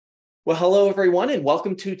Well, hello, everyone, and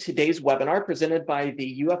welcome to today's webinar presented by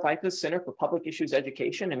the IFAS Center for Public Issues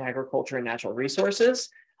Education in Agriculture and Natural Resources.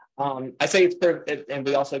 I say it's, and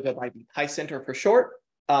we also go by the IFAS Center for short.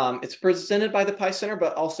 It's presented by the IFAS Center,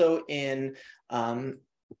 but also in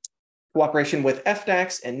cooperation with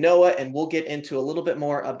FDACS and NOAA, and we'll get into a little bit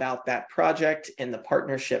more about that project and the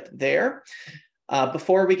partnership there.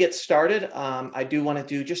 Before we get started, I do want to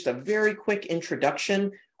do just a very quick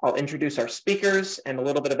introduction. I'll introduce our speakers and a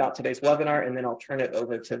little bit about today's webinar, and then I'll turn it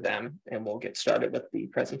over to them and we'll get started with the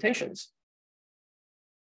presentations.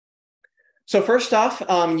 So first off,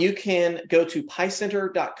 you can go to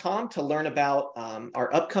piscenter.com to learn about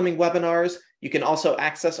our upcoming webinars. You can also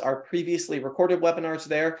access our previously recorded webinars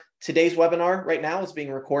there. Today's webinar right now is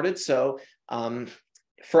being recorded. So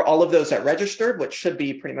for all of those that registered, which should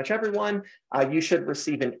be pretty much everyone, you should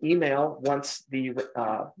receive an email once the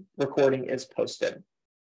recording is posted.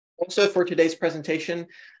 Also for today's presentation,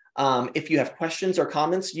 if you have questions or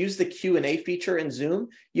comments, use the Q&A feature in Zoom.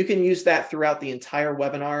 You can use that throughout the entire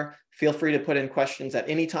webinar. Feel free to put in questions at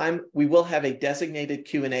any time. We will have a designated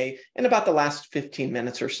Q&A in about the last 15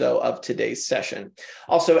 minutes or so of today's session.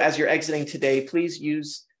 Also, as you're exiting today, please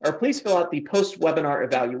fill out the post-webinar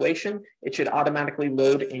evaluation. It should automatically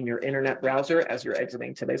load in your internet browser as you're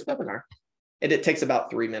exiting today's webinar. And it takes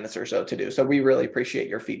about 3 minutes or so to do. So we really appreciate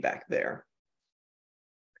your feedback there.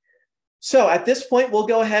 So at this point, we'll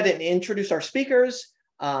go ahead and introduce our speakers.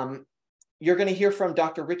 You're going to hear from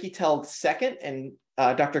Dr. Ricky Telg second and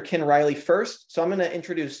Dr. Ken Riley first. So I'm going to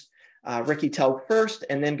introduce Ricky Telg first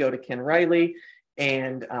and then go to Ken Riley,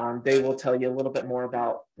 and they will tell you a little bit more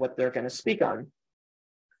about what they're going to speak on.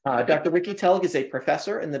 Dr. Ricky Telg is a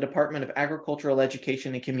professor in the Department of Agricultural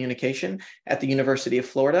Education and Communication at the University of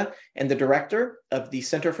Florida and the director of the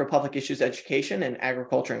Center for Public Issues Education in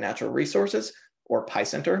Agriculture and Natural Resources, or IFAS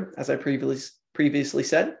Center, as I previously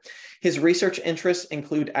said. His research interests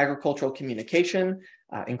include agricultural communication,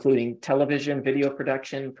 including television, video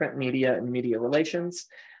production, print media, and media relations.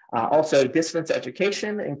 Also distance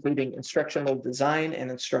education, including instructional design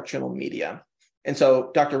and instructional media. And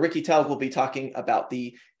so Dr. Ricky Telg will be talking about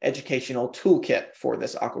the educational toolkit for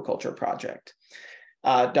this aquaculture project.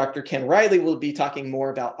 Dr. Ken Riley will be talking more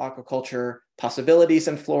about aquaculture possibilities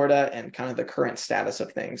in Florida and kind of the current status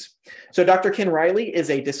of things. So Dr. Ken Riley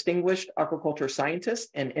is a distinguished aquaculture scientist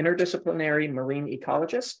and interdisciplinary marine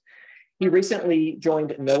ecologist. He recently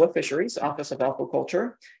joined NOAA Fisheries Office of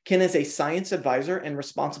Aquaculture. Ken is a science advisor and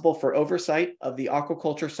responsible for oversight of the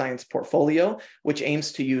aquaculture science portfolio, which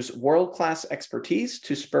aims to use world-class expertise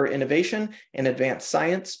to spur innovation and advance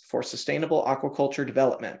science for sustainable aquaculture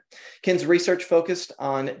development. Ken's research focused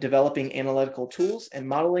on developing analytical tools and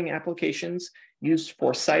modeling applications used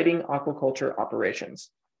for siting aquaculture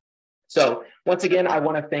operations. So once again, I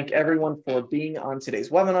want to thank everyone for being on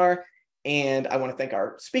today's webinar. And I want to thank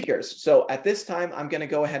our speakers. So at this time, I'm going to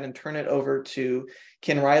go ahead and turn it over to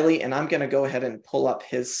Ken Riley, and I'm going to go ahead and pull up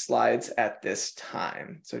his slides at this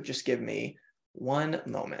time. So just give me one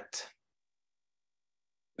moment.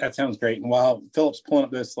 That sounds great. And while Philip's pulling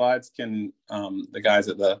up those slides, can the guys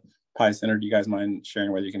at the IFAS Center, do you guys mind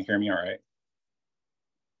sharing whether you can hear me all right?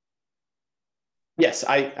 Yes,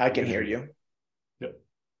 I can hear you.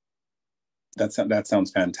 That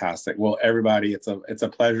sounds fantastic. Well, everybody, it's a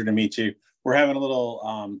pleasure to meet you. We're having a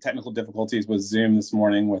little technical difficulties with Zoom this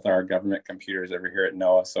morning with our government computers over here at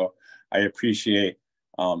NOAA. So I appreciate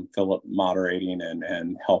Philip moderating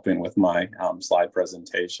and helping with my slide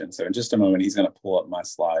presentation. So in just a moment, he's going to pull up my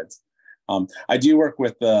slides. I do work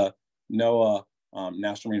with the NOAA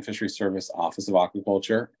National Marine Fisheries Service Office of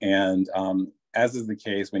Aquaculture. And as is the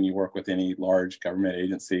case when you work with any large government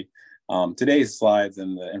agency, today's slides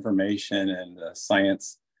and the information and the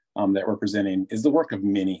science that we're presenting is the work of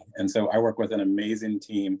many. And so I work with an amazing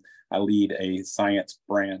team. I lead a science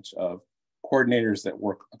branch of coordinators that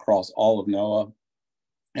work across all of NOAA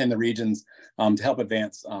and the regions to help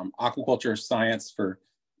advance aquaculture science for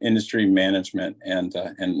industry management and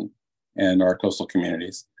our coastal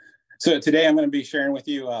communities. So today I'm going to be sharing with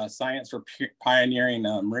you science for pioneering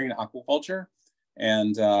marine aquaculture.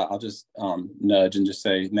 And I'll just nudge and just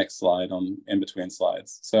say next slide on in between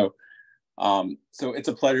slides. So it's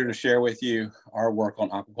a pleasure to share with you our work on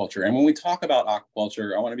aquaculture. And when we talk about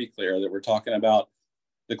aquaculture, I want to be clear that we're talking about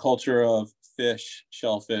the culture of fish,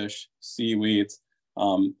 shellfish, seaweeds,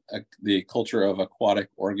 the culture of aquatic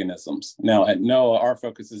organisms. Now at NOAA, our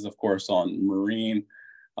focus is of course on marine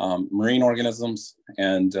organisms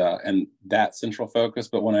and that central focus,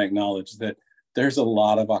 but want to acknowledge that there's a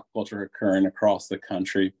lot of aquaculture occurring across the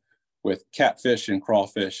country with catfish and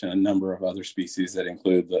crawfish and a number of other species that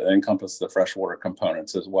encompass the freshwater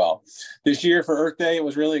components as well. This year for Earth Day, it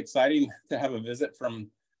was really exciting to have a visit from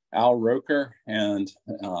Al Roker and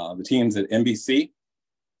the teams at NBC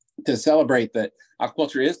to celebrate that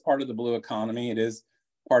aquaculture is part of the blue economy. It is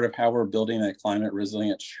part of how we're building a climate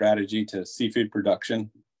resilient strategy to seafood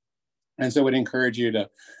production. And so I would encourage you to,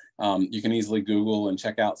 you can easily Google and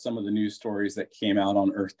check out some of the news stories that came out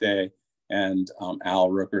on Earth Day and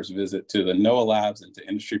Al Roker's visit to the NOAA labs and to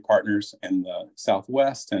industry partners in the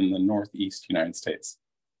Southwest and the Northeast United States.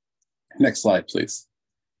 Next slide, please.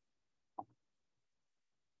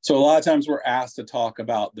 So a lot of times we're asked to talk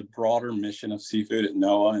about the broader mission of seafood at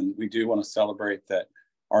NOAA, and we do want to celebrate that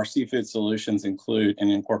our seafood solutions include and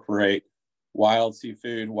incorporate wild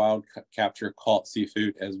seafood, wild capture caught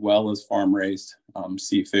seafood, as well as farm-raised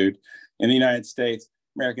seafood. In the United States,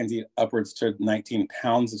 Americans eat upwards to 19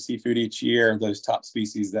 pounds of seafood each year. Those top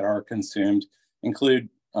species that are consumed include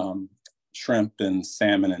shrimp and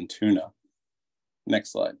salmon and tuna.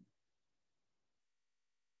 Next slide.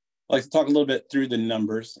 I'd like to talk a little bit through the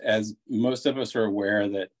numbers, as most of us are aware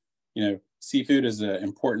that, seafood is an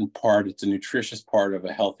important part, it's a nutritious part of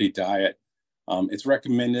a healthy diet. It's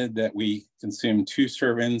recommended that we consume 2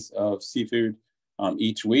 servings of seafood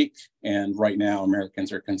each week. And right now,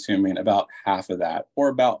 Americans are consuming about half of that, or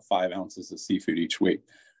about 5 ounces of seafood each week.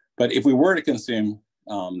 But if we were to consume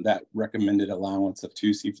that recommended allowance of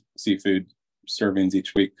 2 seafood servings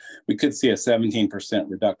each week, we could see a 17%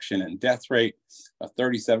 reduction in death rate, a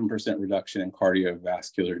 37% reduction in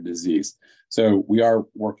cardiovascular disease. So we are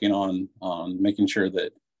working on making sure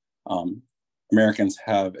that Americans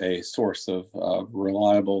have a source of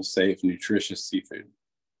reliable, safe, nutritious seafood.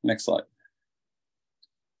 Next slide.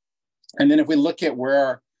 And then if we look at where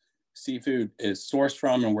our seafood is sourced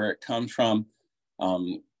from and where it comes from,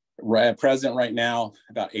 at present right now,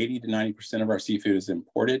 about 80 to 90% of our seafood is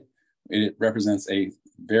imported. It represents a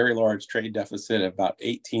very large trade deficit of about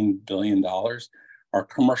 $18 billion. Our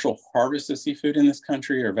commercial harvests of seafood in this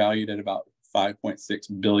country are valued at about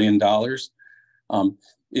 $5.6 billion.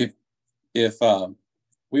 If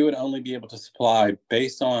we would only be able to supply,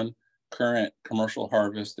 based on current commercial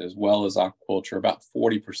harvest as well as aquaculture, about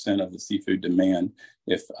 40% of the seafood demand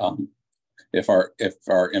if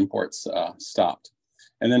our imports stopped.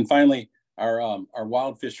 And then finally, our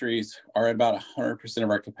wild fisheries are at about 100% of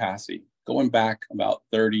our capacity. Going back about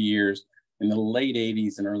 30 years, in the late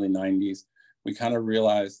 80s and early 90s, we kind of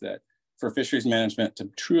realized that for fisheries management to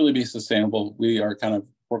truly be sustainable, we are kind of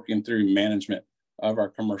working through management of our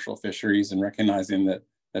commercial fisheries and recognizing that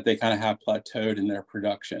they kind of have plateaued in their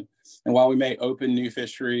production. And while we may open new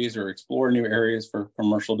fisheries or explore new areas for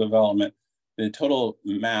commercial development, the total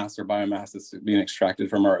mass or biomass that's being extracted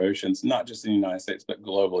from our oceans, not just in the United States, but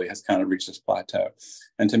globally, has kind of reached this plateau.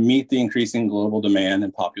 And to meet the increasing global demand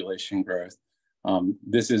and population growth,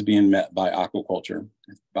 this is being met by aquaculture,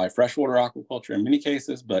 by freshwater aquaculture in many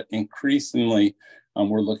cases, but increasingly,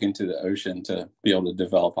 we're looking to the ocean to be able to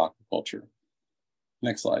develop aquaculture.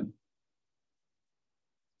 Next slide.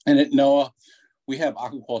 And at NOAA, we have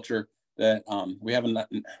aquaculture that we have a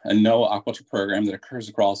NOAA aquaculture program that occurs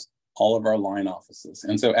across all of our line offices.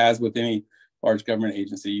 And so as with any large government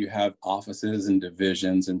agency, you have offices and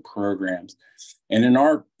divisions and programs. And in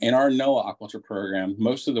our NOAA aquaculture program,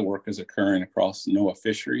 most of the work is occurring across NOAA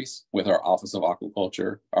fisheries with our Office of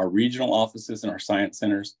Aquaculture, our regional offices and our science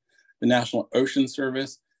centers, the National Ocean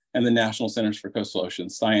Service, and the National Centers for Coastal Ocean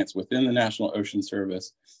Science within the National Ocean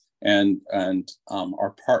Service, and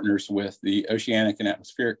our partners with the Oceanic and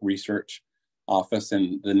Atmospheric Research Office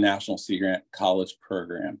and the National Sea Grant College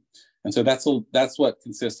Program. And so that's what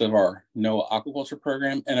consists of our NOAA aquaculture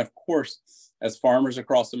program. And of course, as farmers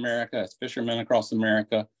across America, as fishermen across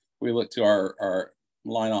America, we look to our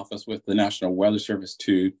line office with the National Weather Service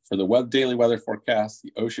too, for the daily weather forecasts,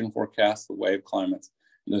 the ocean forecasts, the wave climates,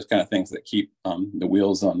 and those kind of things that keep the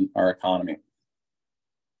wheels on our economy.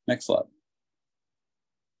 Next slide.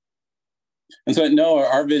 And so at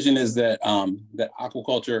NOAA, our vision is that that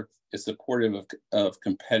aquaculture is supportive of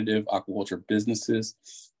competitive aquaculture businesses,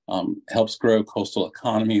 helps grow coastal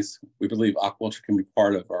economies. We believe aquaculture can be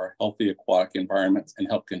part of our healthy aquatic environments and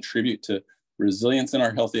help contribute to resilience in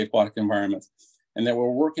our healthy aquatic environments, and that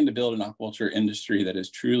we're working to build an aquaculture industry that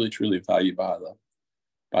is truly, truly valued by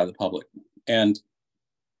the public. And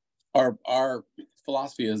our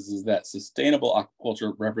philosophy is that sustainable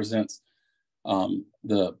aquaculture represents an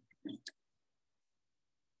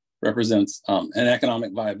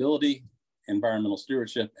economic viability, environmental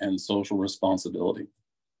stewardship, and social responsibility.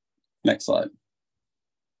 Next slide.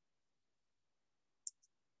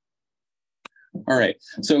 All right,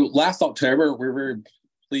 so last October, we're very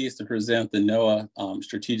pleased to present the NOAA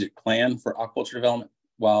strategic plan for aquaculture development.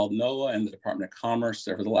 While NOAA and the Department of Commerce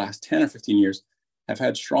over the last 10 or 15 years have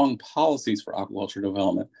had strong policies for aquaculture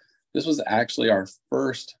development, this was actually our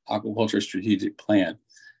first aquaculture strategic plan.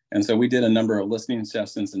 And so we did a number of listening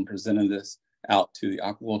sessions and presented this out to the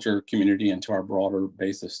aquaculture community and to our broader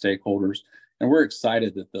base of stakeholders. And we're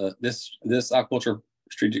excited that this aquaculture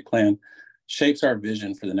strategic plan shapes our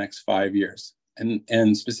vision for the next 5 years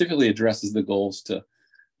and specifically addresses the goals to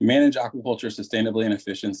manage aquaculture sustainably and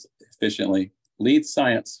efficiently, lead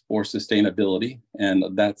science for sustainability, and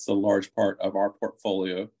that's a large part of our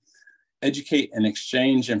portfolio, educate and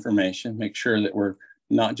exchange information, make sure that we're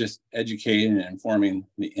not just educating and informing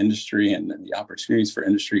the industry and the opportunities for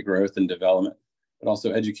industry growth and development, but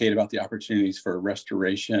also educate about the opportunities for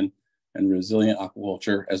restoration and resilient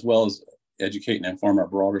aquaculture, as well as educate and inform our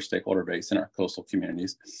broader stakeholder base in our coastal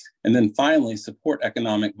communities. And then finally, support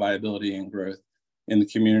economic viability and growth in the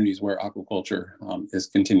communities where aquaculture is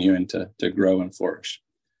continuing to grow and flourish.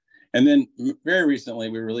 And then very recently,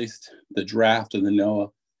 we released the draft of the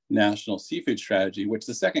NOAA National Seafood Strategy, which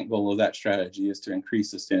the second goal of that strategy is to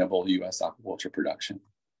increase sustainable U.S. aquaculture production.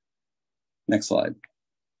 Next slide.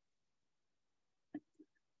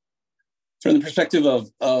 From the perspective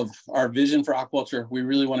of our vision for aquaculture, we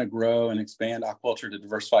really want to grow and expand aquaculture to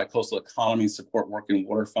diversify coastal economies, support working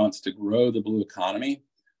waterfronts to grow the blue economy.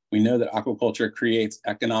 We know that aquaculture creates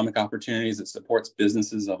economic opportunities. It supports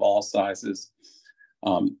businesses of all sizes.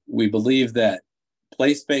 We believe that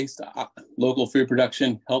place-based local food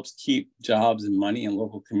production helps keep jobs and money in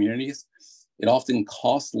local communities. It often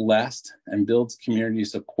costs less and builds community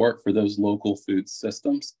support for those local food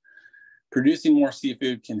systems. Producing more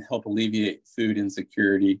seafood can help alleviate food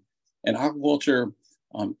insecurity, and aquaculture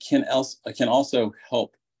can also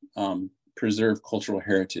help preserve cultural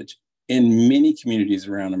heritage. In many communities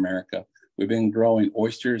around America, we've been growing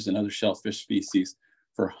oysters and other shellfish species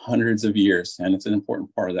for hundreds of years, and it's an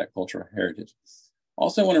important part of that cultural heritage.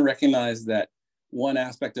 Also, I want to recognize that one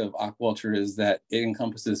aspect of aquaculture is that it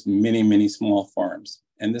encompasses many, many small farms,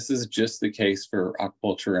 and this is just the case for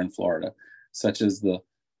aquaculture in Florida, such as the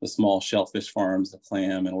small shellfish farms, the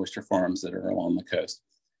clam and oyster farms that are along the coast.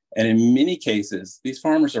 And in many cases, these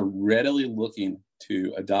farmers are readily looking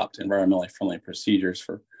to adopt environmentally friendly procedures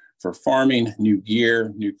for farming, new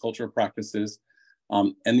gear, new cultural practices.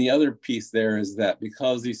 And the other piece there is that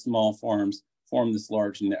because these small farms form this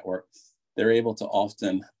large network, they're able to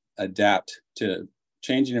often adapt to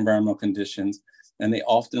changing environmental conditions, and they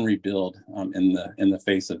often rebuild in the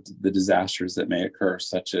face of the disasters that may occur,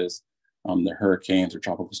 such as the hurricanes or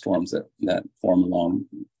tropical storms that form along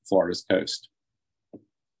Florida's coast.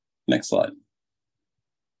 Next slide.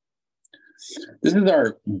 This is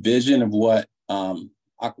our vision of what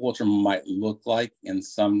aquaculture might look like in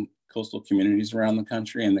some coastal communities around the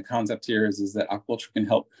country. And the concept here is that aquaculture can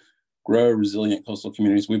help grow resilient coastal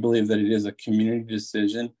communities. We believe that it is a community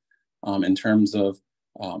decision in terms of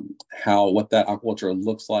what that aquaculture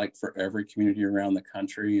looks like for every community around the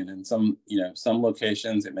country. And in some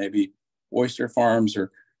locations, it may be oyster farms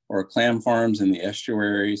or clam farms in the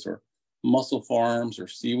estuaries, or mussel farms or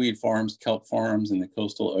seaweed farms, kelp farms in the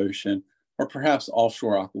coastal ocean, or perhaps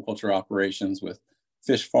offshore aquaculture operations with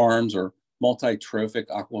fish farms or multi-trophic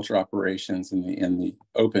aquaculture operations in the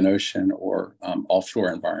open ocean or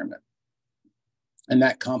offshore environment. And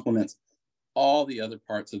that complements all the other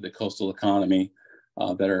parts of the coastal economy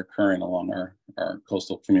that are occurring along our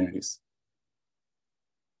coastal communities.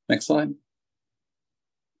 Next slide.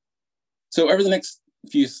 So over the next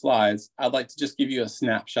few slides, I'd like to just give you a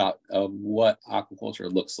snapshot of what aquaculture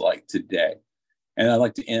looks like today. And I'd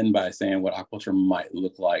like to end by saying what aquaculture might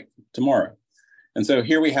look like tomorrow. And so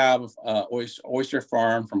here we have oyster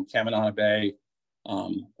farm from Caminata Bay,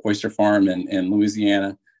 oyster farm in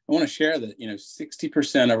Louisiana. I want to share that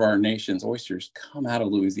 60% of our nation's oysters come out of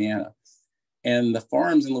Louisiana. And the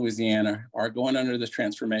farms in Louisiana are going under this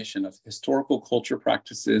transformation of historical culture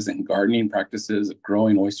practices and gardening practices of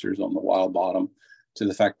growing oysters on the wild bottom, to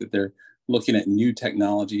the fact that they're looking at new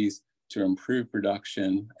technologies to improve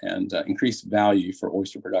production and increase value for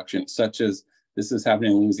oyster production, such as this is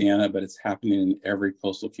happening in Louisiana, but it's happening in every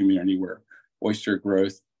coastal community where oyster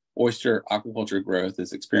aquaculture growth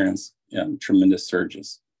has experienced tremendous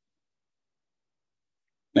surges.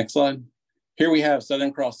 Next slide. Here we have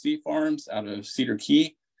Southern Cross Sea Farms out of Cedar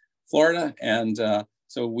Key, Florida. And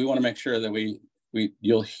so we want to make sure that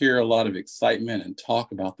you'll hear a lot of excitement and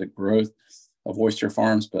talk about the growth of oyster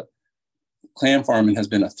farms, but clam farming has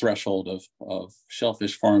been a threshold of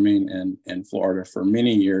shellfish farming in Florida for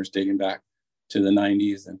many years, dating back to the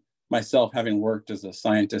 90s. And myself, having worked as a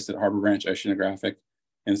scientist at Harbor Branch Oceanographic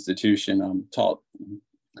Institution, taught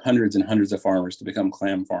hundreds and hundreds of farmers to become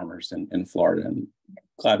clam farmers in Florida, and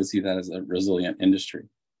glad to see that as a resilient industry.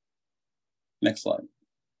 Next slide.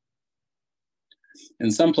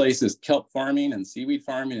 In some places, kelp farming and seaweed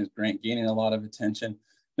farming is gaining a lot of attention.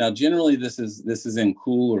 Now, generally, this is in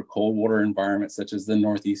cool or cold water environments, such as the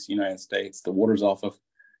Northeast United States, the waters off of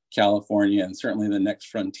California, and certainly the next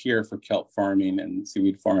frontier for kelp farming and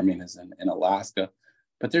seaweed farming is in Alaska.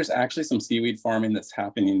 But there's actually some seaweed farming that's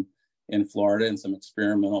happening in Florida and some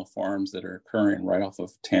experimental farms that are occurring right off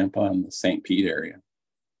of Tampa and the St. Pete area.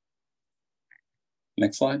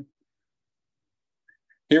 Next slide.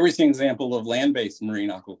 Here we see an example of land-based marine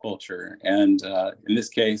aquaculture. And in this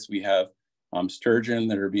case, we have sturgeon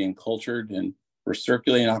that are being cultured in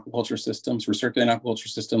recirculating aquaculture systems. Recirculating aquaculture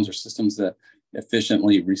systems are systems that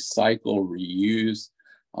efficiently recycle, reuse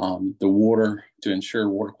the water to ensure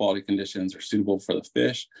water quality conditions are suitable for the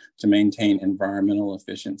fish, to maintain environmental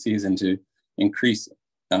efficiencies, and to increase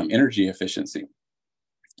energy efficiency.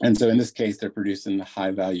 And so in this case, they're producing the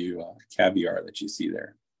high value caviar that you see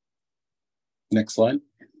there. Next slide.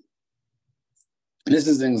 This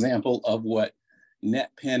is an example of what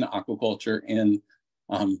net pen aquaculture in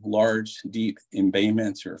large, deep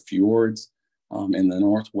embayments or fjords in the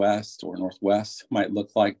Northwest or Northwest might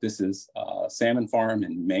look like. This is a salmon farm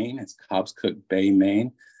in Maine. It's Cobscook Bay,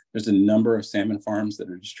 Maine. There's a number of salmon farms that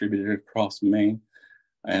are distributed across Maine.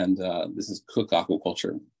 And this is Cook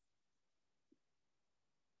Aquaculture.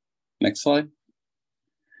 Next slide.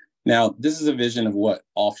 Now, this is a vision of what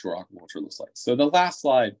offshore aquaculture looks like. So the last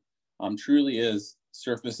slide truly is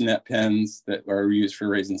surface net pens that are used for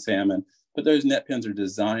raising salmon, but those net pens are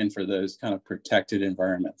designed for those kind of protected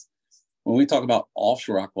environments. When we talk about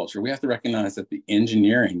offshore aquaculture, we have to recognize that the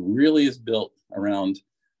engineering really is built around,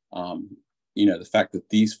 the fact that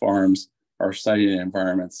these farms are sited in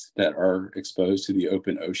environments that are exposed to the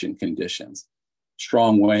open ocean conditions,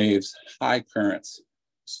 strong waves, high currents,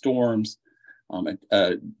 storms,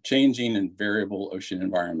 changing and variable ocean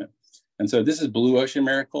environment. And so this is blue ocean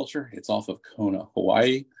mariculture. It's off of Kona,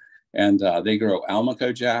 Hawaii. And they grow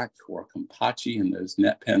almaco jack or kampachi in those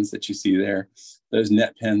net pens that you see there. Those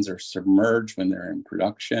net pens are submerged when they're in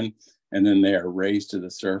production, and then they are raised to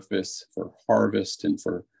the surface for harvest and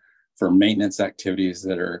for maintenance activities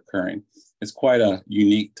that are occurring. It's quite a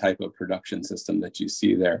unique type of production system that you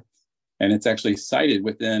see there. And it's actually sited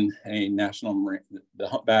within a national marine, the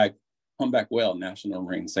humpback whale national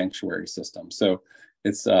marine sanctuary system. So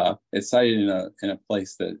it's sited in a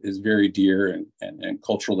place that is very dear and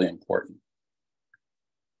culturally important.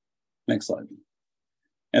 Next slide.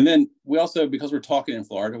 And then we also, because we're talking in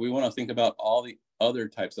Florida, we want to think about all the other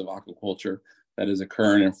types of aquaculture that is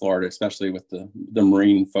occurring in Florida, especially with the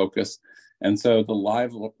marine focus. And so the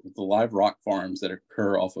live rock farms that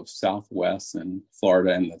occur off of Southwest and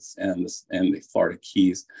Florida and the Florida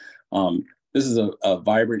Keys. This is a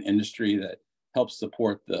vibrant industry that helps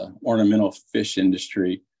support the ornamental fish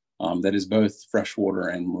industry that is both freshwater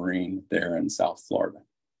and marine there in South Florida.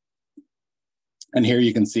 And here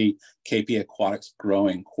you can see KP Aquatics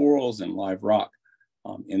growing corals and live rock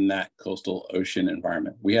in that coastal ocean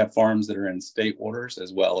environment. We have farms that are in state waters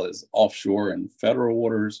as well as offshore and federal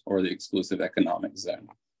waters or the exclusive economic zone.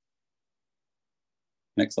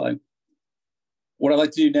 Next slide. What I'd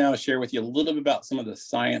like to do now is share with you a little bit about some of the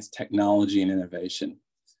science, technology, and innovation.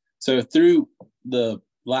 So through the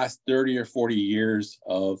last 30 or 40 years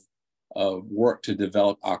of work to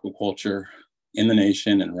develop aquaculture in the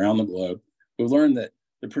nation and around the globe, we've learned that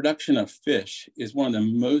the production of fish is one of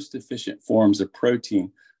the most efficient forms of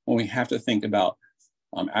protein when we have to think about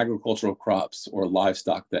agricultural crops or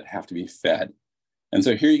livestock that have to be fed. And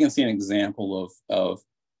so here you can see an example of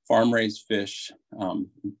farm-raised fish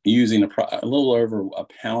using a little over a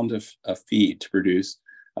pound of feed to produce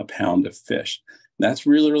a pound of fish. That's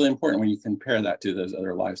really, really important when you compare that to those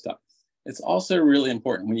other livestock. It's also really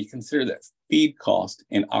important when you consider that feed cost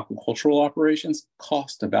in aquacultural operations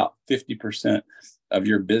cost about 50% of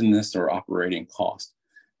your business or operating cost.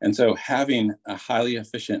 And so having a highly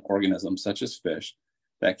efficient organism such as fish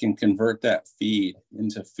that can convert that feed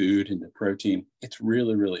into food, into protein, it's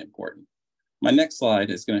really, really important. My next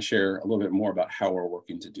slide is going to share a little bit more about how we're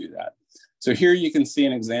working to do that. So here you can see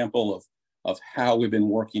an example of how we've been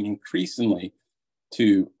working increasingly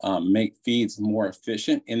to make feeds more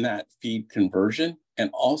efficient in that feed conversion, and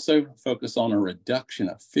also focus on a reduction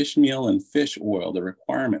of fish meal and fish oil, the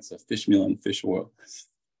requirements of fish meal and fish oil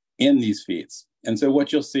in these feeds. And so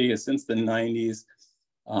what you'll see is since the 90s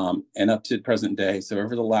and up to present day, so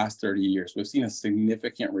over the last 30 years, we've seen a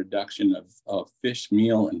significant reduction of fish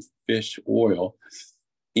meal and fish oil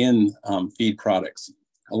in feed products.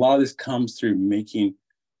 A lot of this comes through making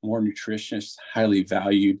more nutritious, highly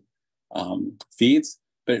valued feeds.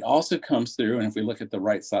 But it also comes through, and if we look at the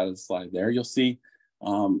right side of the slide there, you'll see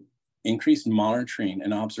increased monitoring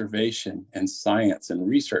and observation and science and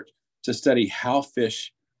research to study how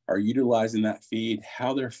fish are utilizing that feed,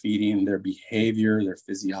 how they're feeding, their behavior, their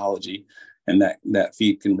physiology, and that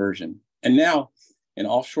feed conversion. And now in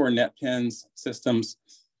offshore net pens systems,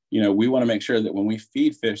 we want to make sure that when we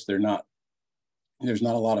feed fish, there's not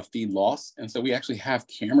a lot of feed loss. And so we actually have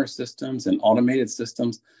camera systems and automated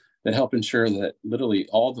systems that help ensure that literally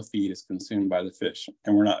all the feed is consumed by the fish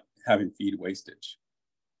and we're not having feed wastage.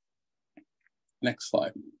 Next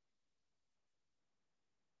slide.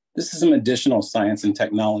 This is some additional science and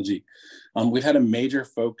technology. We've had a major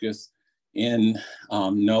focus in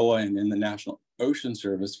NOAA and in the National Ocean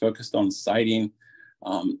Service focused on siting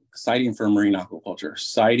for marine aquaculture,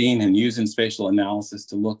 siting and using spatial analysis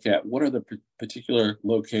to look at what are the particular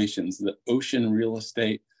locations, the ocean real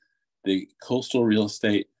estate, the coastal real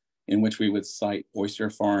estate in which we would site oyster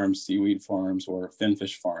farms, seaweed farms, or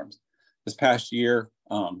finfish farms. This past year,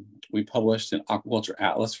 we published an aquaculture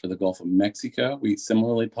atlas for the Gulf of Mexico. We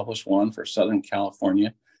similarly published one for Southern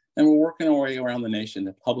California, and we're working our way around the nation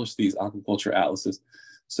to publish these aquaculture atlases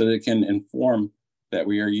so that it can inform that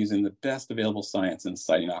we are using the best available science in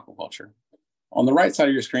siting aquaculture. On the right side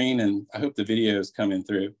of your screen, and I hope the video is coming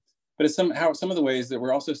through, but it's some of the ways that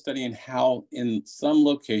we're also studying how in some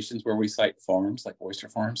locations where we site farms, like oyster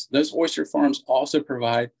farms, those oyster farms also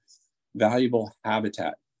provide valuable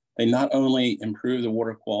habitat. They not only improve the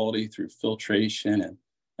water quality through filtration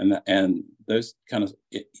and those kind of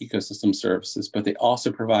ecosystem services, but they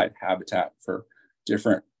also provide habitat for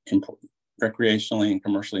different recreationally and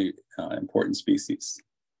commercially important species.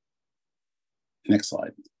 Next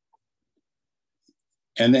slide.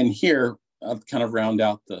 And then here, I'll kind of round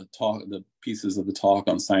out the pieces of the talk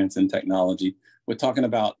on science and technology. We're talking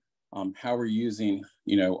about how we're using,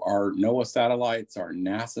 our NOAA satellites, our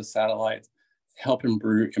NASA satellites, to help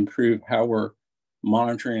improve how we're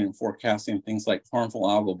monitoring and forecasting things like harmful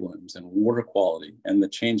algal blooms and water quality and the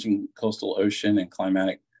changing coastal ocean and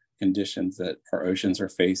climatic conditions that our oceans are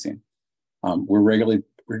facing. We're regularly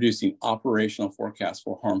producing operational forecasts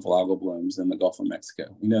for harmful algal blooms in the Gulf of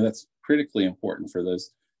Mexico. That's critically important for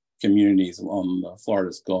those communities along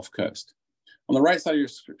Florida's Gulf Coast. On the right side of your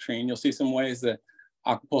screen, you'll see some ways that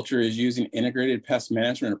aquaculture is using integrated pest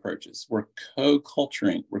management approaches. We're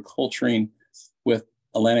co-culturing. We're culturing with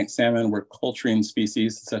Atlantic salmon. We're culturing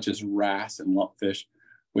species such as wrasse and lumpfish,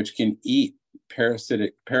 which can eat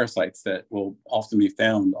parasites that will often be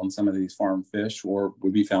found on some of these farm fish or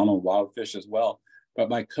would be found on wild fish as well. But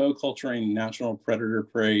by co-culturing natural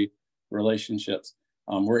predator-prey relationships,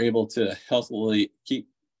 we're able to healthily keep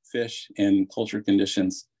fish in culture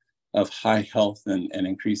conditions of high health and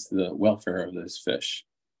increase the welfare of those fish.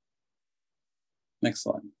 Next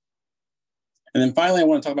slide. And then finally, I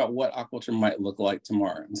want to talk about what aquaculture might look like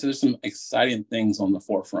tomorrow. And so there's some exciting things on the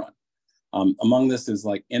forefront. Among this is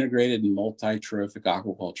like integrated multi-trophic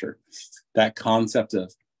aquaculture. That concept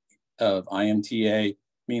of IMTA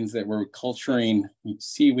means that we're culturing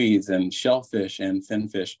seaweeds and shellfish and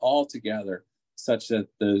finfish all together such that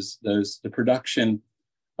the production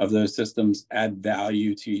of those systems add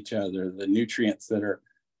value to each other. The nutrients that are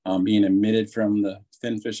being emitted from the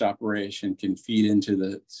finfish operation can feed into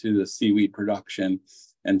the seaweed production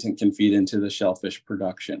and can feed into the shellfish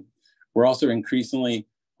production. We're also increasingly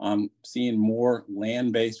seeing more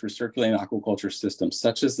land-based recirculating aquaculture systems,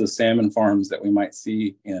 such as the salmon farms that we might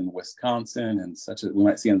see in Wisconsin and such as we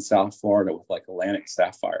might see in South Florida with like Atlantic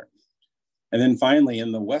sapphire. And then finally,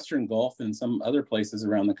 in the Western Gulf and some other places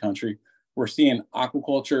around the country, we're seeing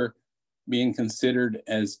aquaculture being considered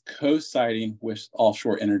as co-siting with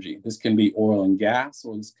offshore energy. This can be oil and gas,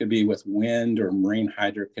 or this could be with wind or marine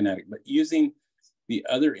hydrokinetic, but using the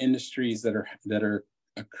other industries that are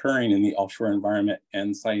occurring in the offshore environment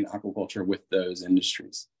and siting aquaculture with those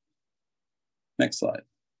industries. Next slide.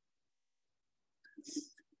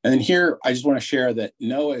 And then here, I just want to share that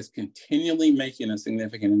NOAA is continually making a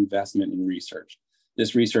significant investment in research.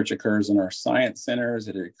 This research occurs in our science centers.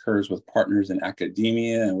 It occurs with partners in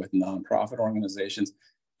academia and with nonprofit organizations.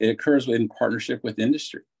 It occurs in partnership with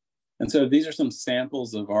industry. And so these are some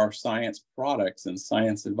samples of our science products and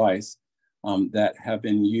science advice that have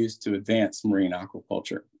been used to advance marine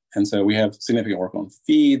aquaculture. And so we have significant work on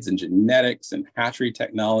feeds and genetics and hatchery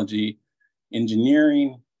technology,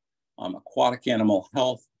 engineering, aquatic animal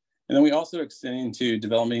health. And then we also extend into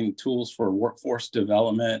developing tools for workforce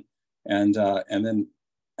development and then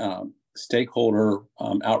stakeholder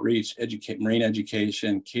outreach, marine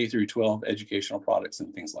education, K through 12 educational products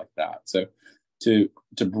and things like that. So to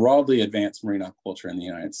broadly advance marine aquaculture in the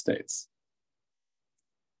United States.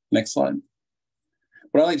 Next slide.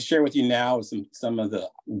 What I'd like to share with you now is some of the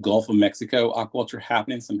Gulf of Mexico aquaculture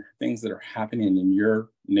happening, some things that are happening in your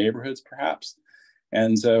neighborhoods perhaps.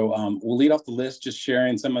 And so we'll lead off the list just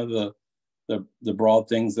sharing some of the broad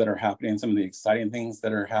things that are happening, some of the exciting things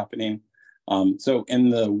that are happening. So in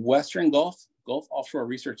the Western Gulf Offshore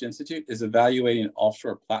Research Institute is evaluating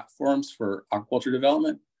offshore platforms for aquaculture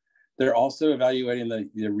development. They're also evaluating the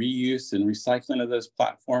reuse and recycling of those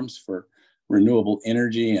platforms for renewable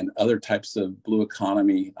energy and other types of blue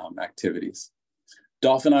economy activities.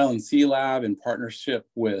 Dauphin Island Sea Lab, in partnership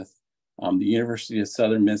with the University of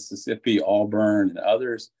Southern Mississippi, Auburn, and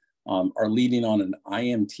others, are leading on an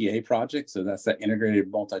IMTA project. So that's that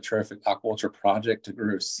integrated multi-trophic aquaculture project to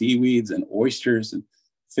grow seaweeds and oysters and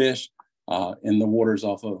fish in the waters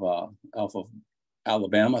off of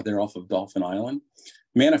Alabama. They're off of Dauphin Island.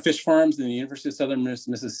 Mana Fish Farms and the University of Southern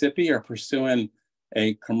Mississippi are pursuing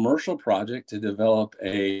a commercial project to develop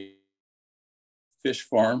a fish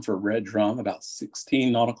farm for red drum about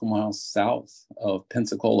 16 nautical miles south of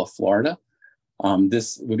Pensacola, Florida.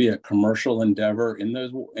 This would be a commercial endeavor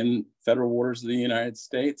in federal waters of the United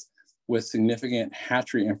States, with significant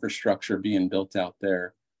hatchery infrastructure being built out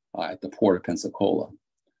there at the port of Pensacola.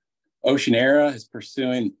 Oceanic is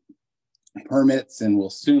pursuing permits and will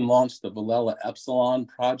soon launch the Villela Epsilon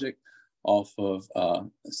project off of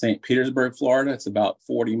St. Petersburg, Florida. It's about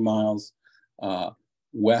 40 miles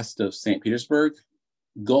west of St. Petersburg.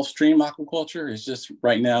 Gulfstream aquaculture is just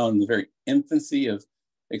right now in the very infancy of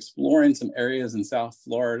exploring some areas in South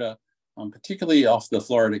Florida, particularly off the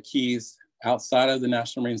Florida Keys, outside of the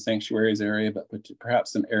National Marine Sanctuaries area, but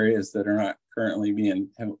perhaps some areas that are not currently being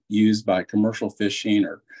used by commercial fishing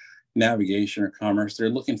or navigation or commerce. They're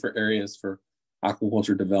looking for areas for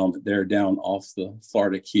aquaculture development there down off the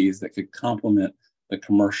Florida Keys that could complement the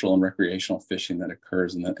commercial and recreational fishing that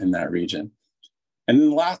occurs in that region. And then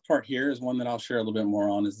the last part here is one that I'll share a little bit more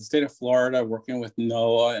on, is the state of Florida working with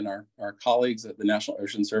NOAA and our colleagues at the National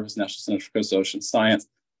Ocean Service, National Center for Coastal Ocean Science,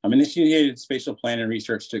 initiated spatial planning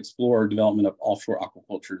research to explore development of offshore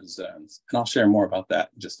aquaculture zones. And I'll share more about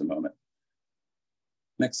that in just a moment.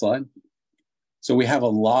 Next slide. So we have a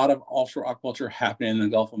lot of offshore aquaculture happening in the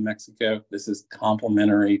Gulf of Mexico. This is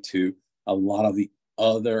complementary to a lot of the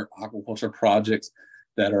other aquaculture projects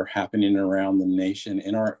that are happening around the nation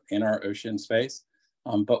in our ocean space.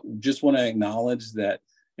 But just want to acknowledge that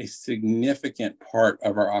a significant part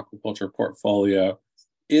of our aquaculture portfolio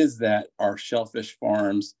is that our shellfish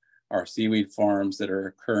farms, our seaweed farms that are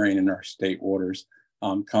occurring in our state waters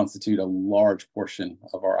constitute a large portion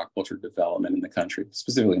of our aquaculture development in the country,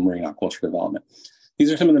 specifically marine aquaculture development.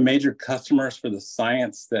 These are some of the major customers for the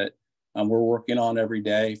science that we're working on every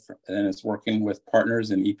day, and it's working with partners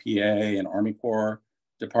in EPA and Army Corps,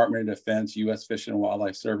 Department of Defense, U.S. Fish and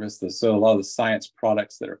Wildlife Service. So a lot of the science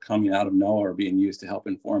products that are coming out of NOAA are being used to help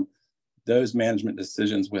inform those management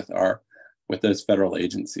decisions with those federal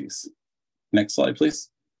agencies. Next slide, please.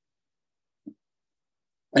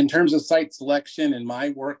 In terms of site selection and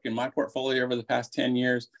my work in my portfolio over the past 10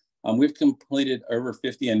 years, we've completed over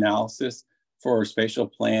 50 analysis for spatial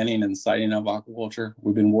planning and siting of aquaculture.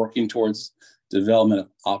 We've been working towards development of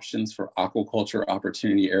options for aquaculture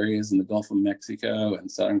opportunity areas in the Gulf of Mexico and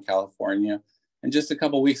Southern California. And just a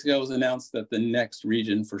couple of weeks ago, it was announced that the next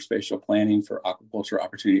region for spatial planning for aquaculture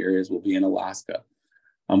opportunity areas will be in Alaska.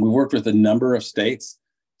 We worked with a number of states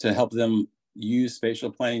to help them use spatial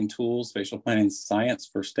planning tools, spatial planning science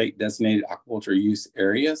for state designated aquaculture use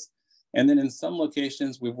areas. And then in some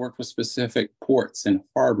locations, we've worked with specific ports and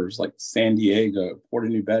harbors like San Diego, Port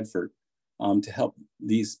of New Bedford, to help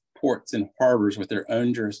these ports and harbors with their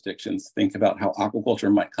own jurisdictions think about how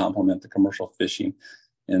aquaculture might complement the commercial fishing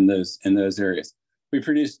in those areas. We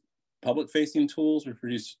produce public-facing tools. We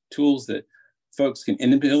produce tools that folks can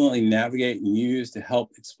independently navigate and use to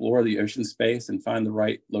help explore the ocean space and find the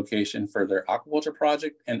right location for their aquaculture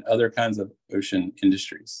project and other kinds of ocean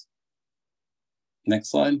industries.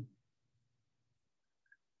 Next slide.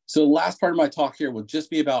 So the last part of my talk here will just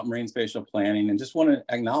be about marine spatial planning, and just want to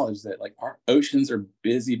acknowledge that our oceans are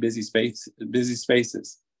busy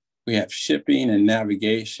spaces. We have shipping and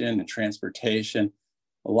navigation and transportation,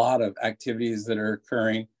 a lot of activities that are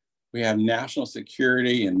occurring. We have national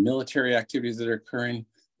security and military activities that are occurring.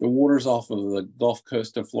 The waters off of the Gulf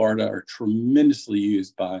Coast of Florida are tremendously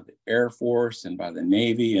used by the Air Force and by the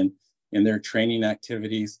Navy and in their training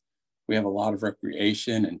activities. We have a lot of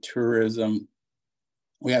recreation and tourism.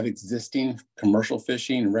 We have existing commercial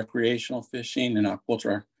fishing, recreational fishing, and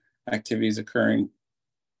aquaculture activities occurring,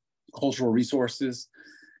 cultural resources.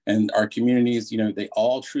 And our communities, you know, they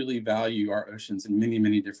all truly value our oceans in many,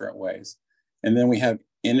 many different ways. And then we have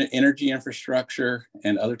energy infrastructure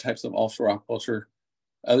and other types of offshore aquaculture,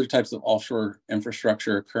 other types of offshore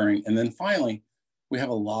infrastructure occurring. And then finally, we have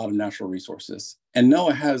a lot of natural resources. And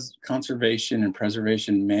NOAA has conservation and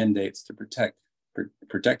preservation mandates to protect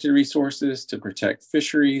protected resources, to protect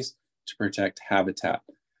fisheries, to protect habitat.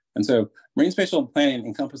 And so marine spatial planning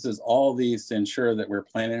encompasses all these to ensure that we're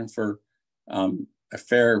planning for a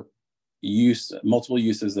fair use, multiple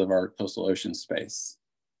uses of our coastal ocean space.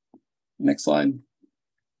 Next slide.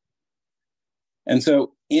 And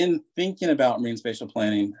so in thinking about marine spatial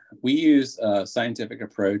planning, we use a scientific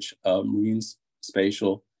approach of marine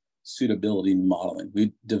spatial suitability modeling.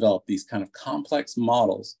 We develop these kind of complex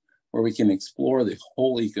models where we can explore the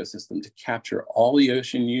whole ecosystem to capture all the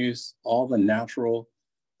ocean use, all the natural,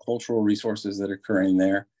 cultural resources that are occurring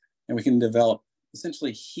there. And we can develop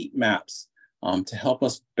essentially heat maps to help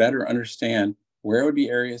us better understand where would be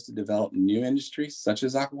areas to develop new industries, such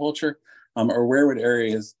as aquaculture, or where would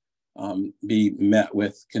areas be met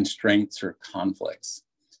with constraints or conflicts.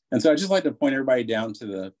 And so I'd just like to point everybody down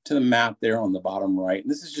to the map there on the bottom right. And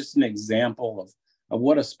this is just an example of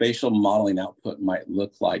what a spatial modeling output might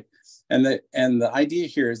look like. And the idea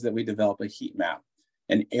here is that we develop a heat map.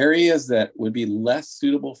 And areas that would be less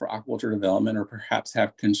suitable for aquaculture development or perhaps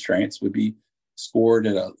have constraints would be scored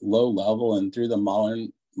at a low level, and through the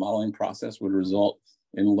modeling process would result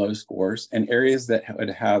in low scores. And areas that would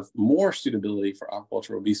have more suitability for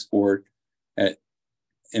aquaculture will be scored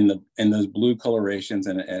in those blue colorations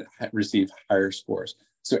and receive higher scores.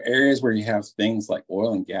 So areas where you have things like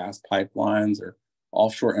oil and gas pipelines or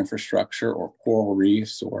offshore infrastructure or coral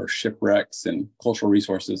reefs or shipwrecks and cultural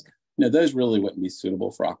resources, you know, those really wouldn't be suitable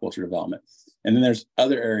for aquaculture development. And then there's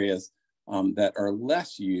other areas that are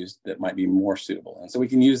less used that might be more suitable. And so we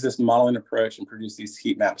can use this modeling approach and produce these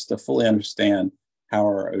heat maps to fully understand how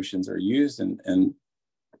our oceans are used and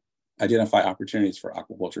identify opportunities for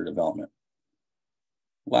aquaculture development.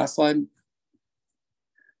 Last slide.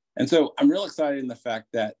 And so I'm real excited in the fact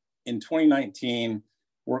that in 2019,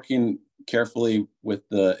 working carefully with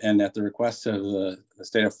and at the request of the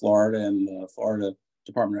state of Florida and the Florida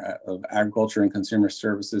Department of Agriculture and Consumer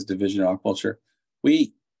Services Division of Aquaculture,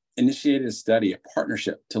 we initiated a study, a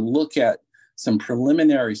partnership to look at some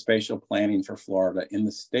preliminary spatial planning for Florida in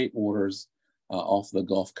the state waters off the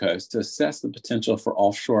Gulf Coast to assess the potential for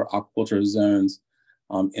offshore aquaculture zones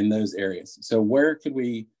in those areas. So where could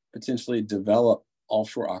we potentially develop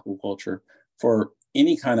offshore aquaculture for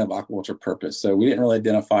any kind of aquaculture purpose? So we didn't really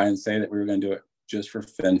identify and say that we were going to do it just for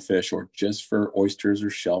finfish or just for oysters or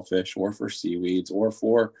shellfish or for seaweeds or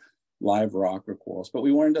for live rock or corals, but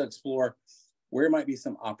we wanted to explore where might be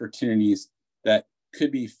some opportunities that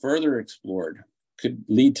could be further explored, could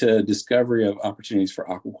lead to discovery of opportunities for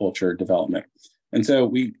aquaculture development. And so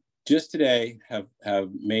we just today have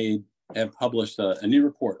published a new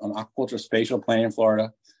report on aquaculture spatial planning in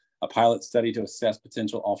Florida, a pilot study to assess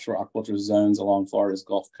potential offshore aquaculture zones along Florida's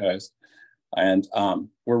Gulf Coast. And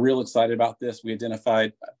we're real excited about this. We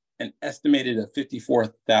identified an estimated of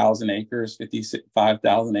 54,000 acres,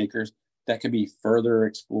 55,000 acres that could be further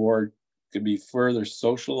explored, could be further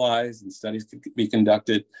socialized, and studies could be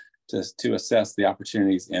conducted to assess the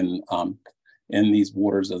opportunities in these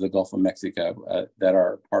waters of the Gulf of Mexico that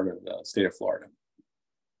are part of the state of Florida.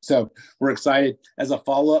 So we're excited. As a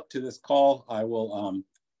follow-up to this call,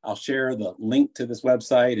 I'll share the link to this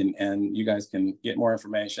website and you guys can get more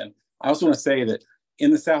information. I also want to say that in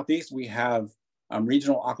the Southeast, we have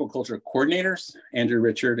regional aquaculture coordinators, Andrew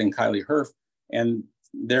Richard and Kylie Herf, and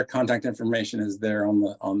their contact information is there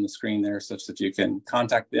on the screen there, such that you can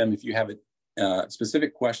contact them if you have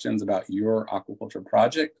specific questions about your aquaculture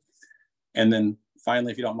project. And then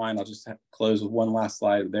finally, if you don't mind, I'll just close with one last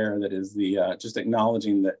slide there that is just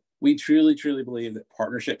acknowledging that we truly, truly believe that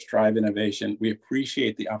partnerships drive innovation. We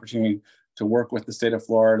appreciate the opportunity to work with the state of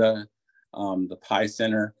Florida, the PI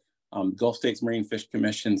Center, Gulf States Marine Fish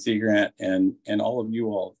Commission, Sea Grant, and all of you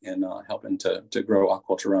all in helping to grow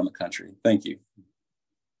aquaculture around the country. Thank you.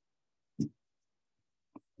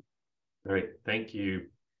 Great, thank you,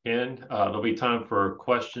 Ken. There'll be time for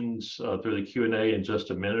questions through the Q&A in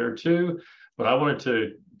just a minute or two, but I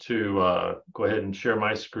wanted to go ahead and share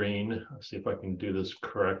my screen. Let's see if I can do this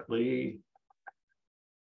correctly.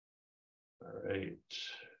 All right,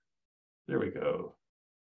 there we go.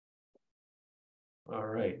 All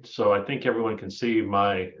right, so I think everyone can see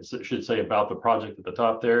it should say about the project at the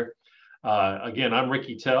top there. Again, I'm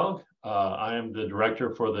Ricky Telg. I am the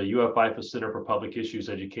director for the IFAS Center for Public Issues,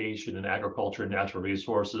 Education, and Agriculture and Natural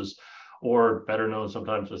Resources, or better known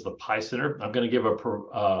sometimes as the PI Center. I'm going to give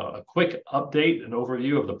a quick update and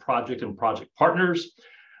overview of the project and project partners.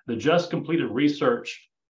 The just completed research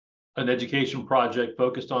and education project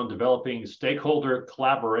focused on developing stakeholder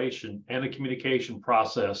collaboration and a communication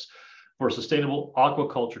process for sustainable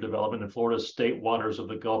aquaculture development in Florida's state waters of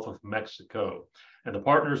the Gulf of Mexico. And the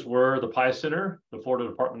partners were the PI Center, the Florida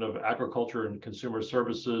Department of Agriculture and Consumer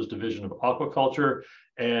Services Division of Aquaculture,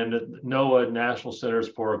 and NOAA National Centers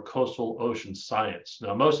for Coastal Ocean Science.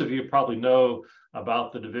 Now, most of you probably know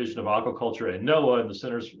about the Division of Aquaculture and NOAA and the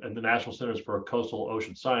centers and the National Centers for Coastal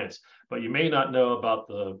Ocean Science, but you may not know about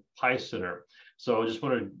the PI Center. So I just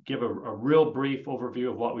want to give a real brief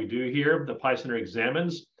overview of what we do here. The PI Center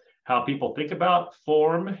examines how people think about,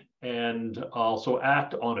 form, and also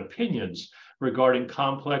act on opinions regarding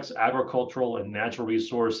complex agricultural and natural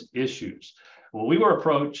resource issues. Well, we were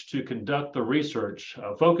approached to conduct the research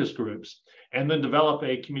focus groups and then develop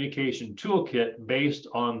a communication toolkit based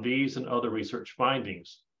on these and other research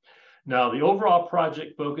findings. Now, the overall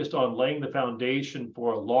project focused on laying the foundation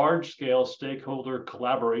for a large-scale stakeholder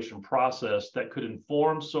collaboration process that could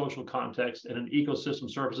inform social context and an ecosystem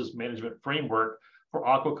services management framework for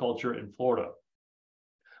aquaculture in Florida.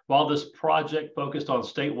 While this project focused on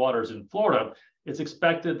state waters in Florida, it's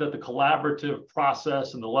expected that the collaborative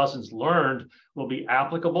process and the lessons learned will be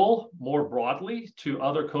applicable more broadly to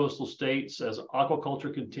other coastal states as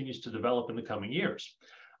aquaculture continues to develop in the coming years.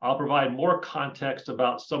 I'll provide more context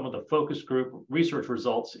about some of the focus group research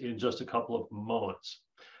results in just a couple of moments.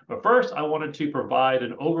 But first, I wanted to provide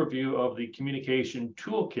an overview of the communication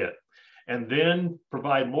toolkit and then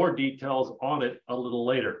provide more details on it a little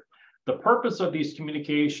later. The purpose of these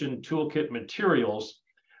communication toolkit materials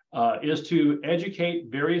is to educate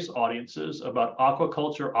various audiences about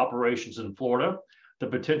aquaculture operations in Florida, the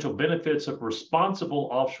potential benefits of responsible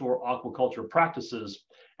offshore aquaculture practices,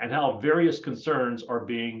 and how various concerns are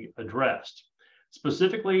being addressed.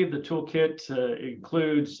 Specifically, the toolkit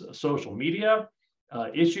includes social media,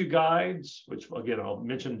 issue guides, which again, I'll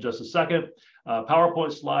mention in just a second,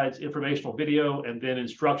 PowerPoint slides, informational video, and then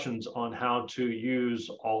instructions on how to use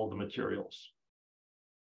all the materials.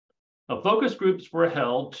 Now, focus groups were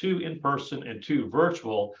held, 2 in person and 2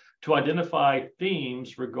 virtual, to identify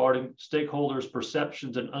themes regarding stakeholders'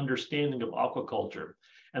 perceptions and understanding of aquaculture.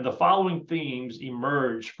 And the following themes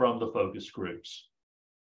emerged from the focus groups.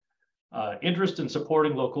 Interest in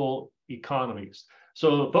supporting local economies.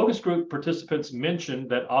 So the focus group participants mentioned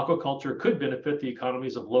that aquaculture could benefit the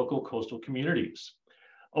economies of local coastal communities.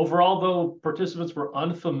 Overall, though, participants were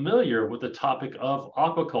unfamiliar with the topic of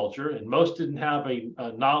aquaculture, and most didn't have a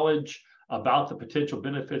knowledge about the potential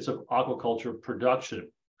benefits of aquaculture production.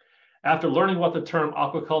 After learning what the term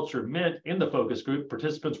aquaculture meant in the focus group,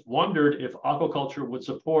 participants wondered if aquaculture would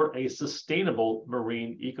support a sustainable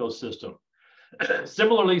marine ecosystem.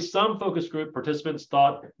 Similarly, some focus group participants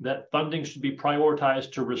thought that funding should be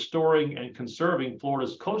prioritized to restoring and conserving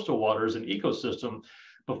Florida's coastal waters and ecosystem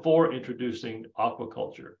before introducing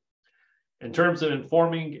aquaculture. In terms of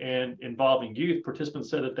informing and involving youth, participants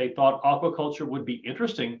said that they thought aquaculture would be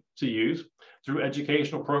interesting to youth through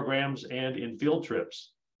educational programs and in field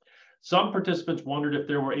trips. Some participants wondered if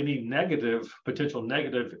there were any potential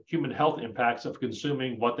negative human health impacts of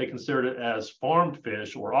consuming what they considered as farmed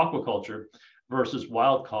fish or aquaculture versus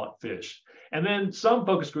wild-caught fish. And then some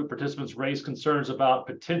focus group participants raised concerns about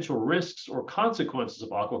potential risks or consequences of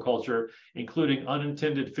aquaculture, including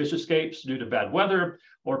unintended fish escapes due to bad weather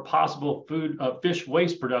or possible fish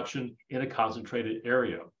waste production in a concentrated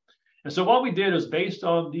area. And so what we did is, based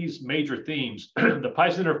on these major themes, the PI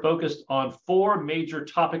Center focused on 4 major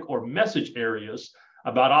topic or message areas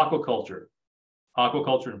about aquaculture.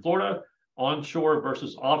 Aquaculture in Florida, onshore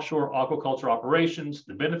versus offshore aquaculture operations,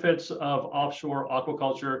 the benefits of offshore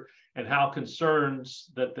aquaculture, and how concerns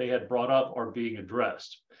that they had brought up are being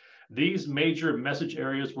addressed. These major message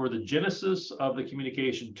areas were the genesis of the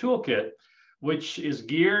communication toolkit, which is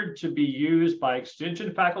geared to be used by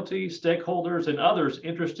extension faculty, stakeholders, and others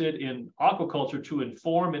interested in aquaculture to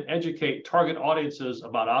inform and educate target audiences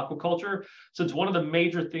about aquaculture, since one of the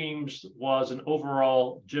major themes was an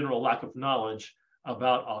overall general lack of knowledge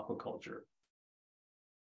about aquaculture.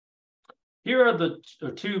 Here are the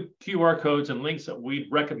 2 QR codes and links that we'd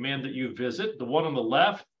recommend that you visit. The one on the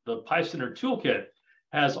left, the PI Center Toolkit,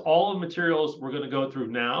 has all the materials we're going to go through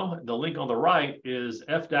now. The link on the right is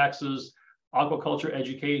FDACS's Aquaculture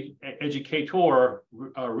Educator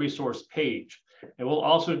resource page. It will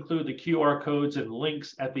also include the QR codes and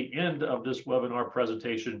links at the end of this webinar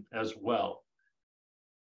presentation as well.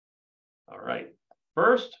 All right,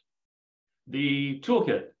 first, the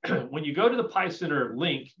toolkit. When you go to the PI Center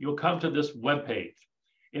link, you'll come to this web page.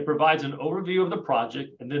 It provides an overview of the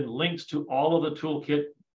project and then links to all of the toolkit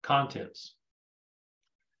contents.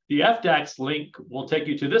 The FDACS link will take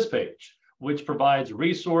you to this page, which provides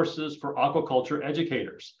resources for aquaculture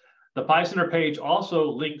educators. The PI Center page also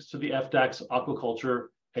links to the FDACS Aquaculture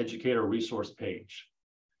Educator Resource page.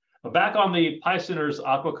 But back on the PI Center's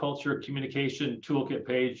Aquaculture Communication Toolkit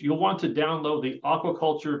page, you'll want to download the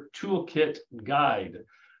Aquaculture Toolkit Guide.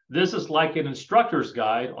 This is like an instructor's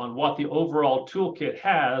guide on what the overall toolkit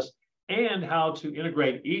has and how to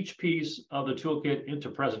integrate each piece of the toolkit into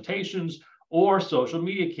presentations or social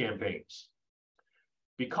media campaigns.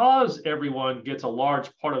 Because everyone gets a large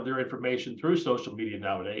part of their information through social media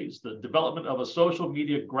nowadays, the development of a social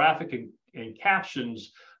media graphic and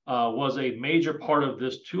captions was a major part of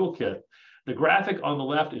this toolkit. The graphic on the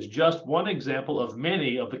left is just one example of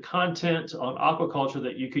many of the content on aquaculture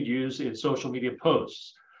that you could use in social media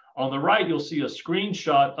posts. On the right, you'll see a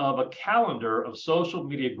screenshot of a calendar of social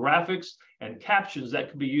media graphics and captions that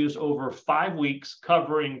can be used over 5 weeks,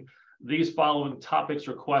 covering these following topics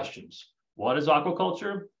or questions. What is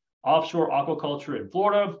aquaculture? Offshore aquaculture in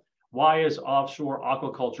Florida. Why is offshore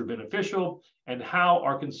aquaculture beneficial? And how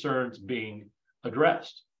are concerns being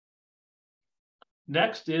addressed?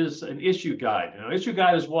 Next is an issue guide. Now, issue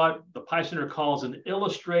guide is what the PI Center calls an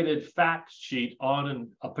illustrated fact sheet on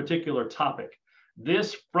a particular topic.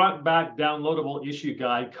 This front-back downloadable issue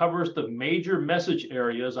guide covers the major message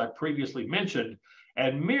areas I previously mentioned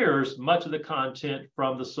and mirrors much of the content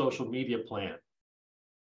from the social media plan.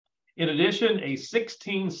 In addition, a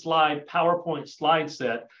 16-slide PowerPoint slide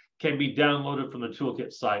set can be downloaded from the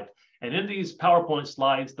toolkit site. And in these PowerPoint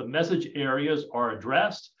slides, the message areas are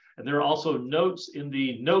addressed, and there are also notes in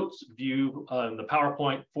the notes view in the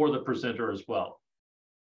PowerPoint for the presenter as well.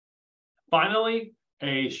 Finally,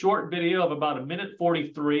 a short video of about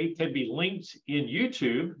 1:43 can be linked in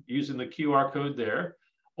YouTube using the QR code there,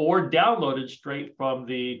 or downloaded straight from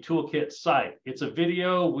the toolkit site. It's a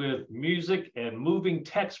video with music and moving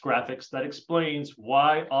text graphics that explains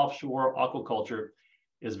why offshore aquaculture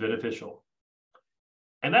is beneficial.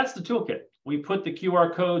 And that's the toolkit. We put the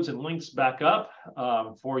QR codes and links back up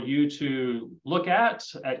for you to look at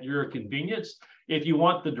your convenience. If you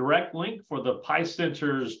want the direct link for the PI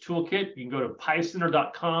Center's toolkit, you can go to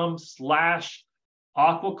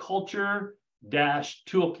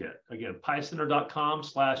PICenter.com/aquaculture-toolkit. Again,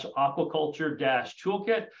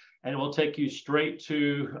 PICenter.com/aquaculture-toolkit, and it will take you straight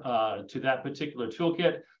to that particular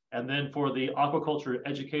toolkit. And then for the Aquaculture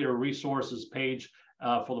Educator Resources page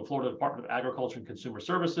for the Florida Department of Agriculture and Consumer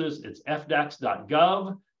Services, it's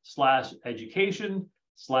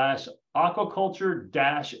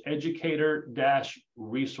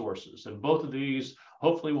fdacs.gov/education/aquaculture-educator-resources. And both of these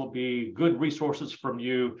hopefully will be good resources from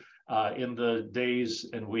you in the days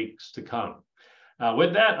and weeks to come.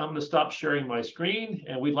 With that, I'm going to stop sharing my screen,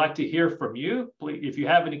 and we'd like to hear from you. If you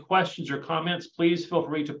have any questions or comments, please feel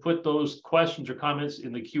free to put those questions or comments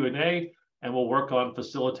in the Q&A, and we'll work on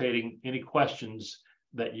facilitating any questions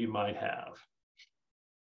that you might have.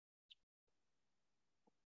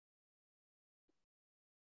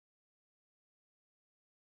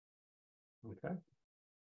 Okay.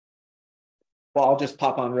 Well, I'll just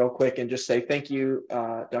pop on real quick and just say thank you,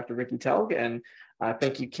 Dr. Ricky Telg, and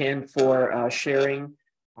thank you, Ken, for sharing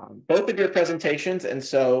both of your presentations. And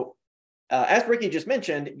so, as Ricky just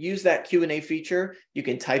mentioned, use that Q&A feature. You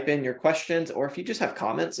can type in your questions, or if you just have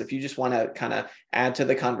comments, if you just want to kind of add to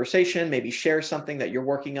the conversation, maybe share something that you're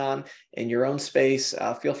working on in your own space,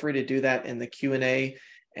 feel free to do that in the Q&A,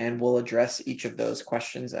 and we'll address each of those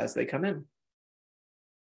questions as they come in.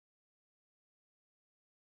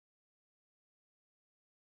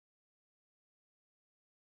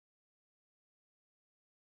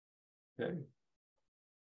 Okay.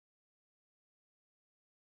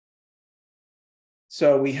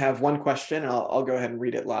 So we have one question. I'll go ahead and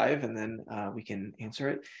read it live, and then we can answer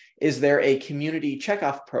it. Is there a community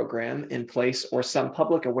checkoff program in place or some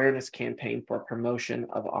public awareness campaign for promotion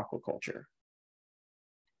of aquaculture?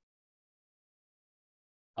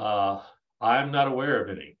 I'm not aware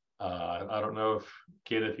of any. I don't know if,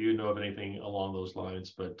 Ken, if you know of anything along those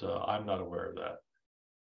lines, but I'm not aware of that.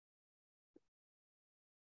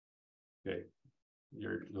 Okay,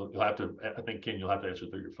 you'll have to, I think, Ken, you'll have to answer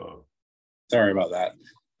through your phone. Sorry about that.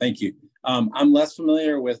 Thank you. I'm less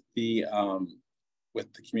familiar with the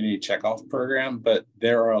community checkoff program, but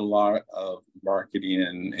there are a lot of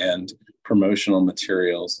marketing and promotional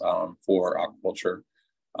materials for aquaculture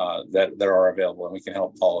that are available, and we can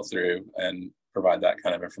help follow through and provide that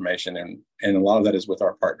kind of information. And a lot of that is with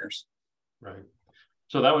our partners. Right.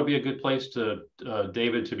 So that would be a good place to,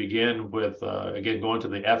 David, to begin with, again, going to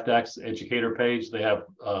the FDACS educator page. They have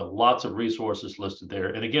lots of resources listed there.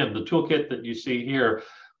 And again, the toolkit that you see here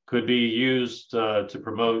could be used to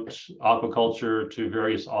promote aquaculture to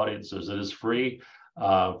various audiences. It is free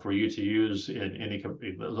for you to use in any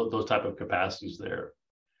those type of capacities there.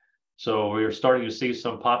 So we're starting to see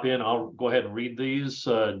some pop in. I'll go ahead and read these.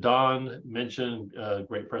 Don mentioned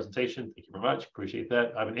great presentation. Thank you very much. Appreciate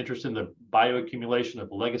that. I have an interest in the bioaccumulation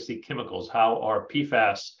of legacy chemicals. How are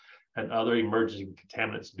PFAS and other emerging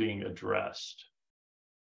contaminants being addressed?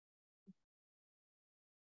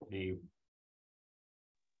 Again,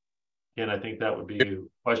 I think that would be a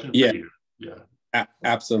question for you. Yeah,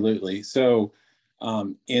 absolutely. So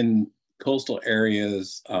in coastal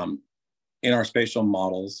areas, in our spatial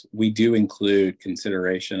models, we do include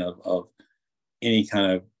consideration of any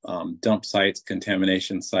kind of dump sites,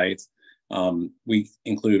 contamination sites. We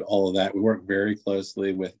include all of that. We work very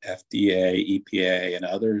closely with FDA, EPA, and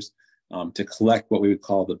others to collect what we would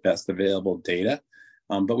call the best available data.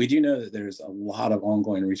 But we do know that there's a lot of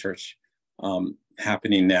ongoing research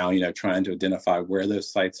happening now, trying to identify where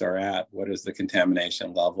those sites are at, what is the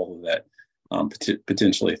contamination level that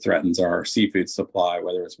potentially threatens our seafood supply,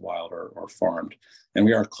 whether it's wild or farmed. And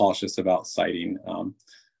we are cautious about siting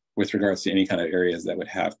with regards to any kind of areas that would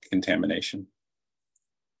have contamination.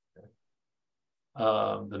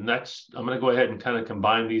 The next, I'm going to go ahead and kind of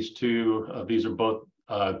combine these two. These are both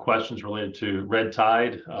questions related to red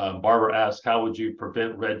tide. Barbara asked, how would you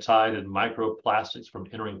prevent red tide and microplastics from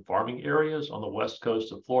entering farming areas on the west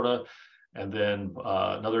coast of Florida? And then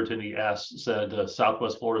another attendee said,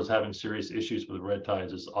 Southwest Florida is having serious issues with red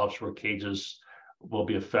tides as offshore cages will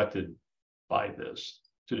be affected by this.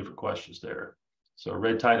 Two different questions there. So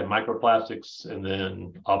red tide and microplastics, and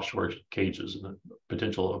then offshore cages and the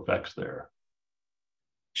potential effects there.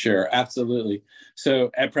 Sure, absolutely.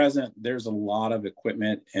 So at present, there's a lot of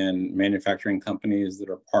equipment and manufacturing companies that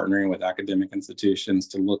are partnering with academic institutions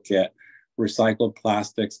to look at recycled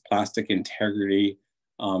plastics, plastic integrity,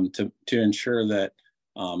 to ensure that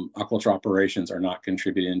aquaculture operations are not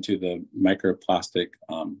contributing to the microplastic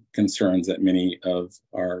concerns that many of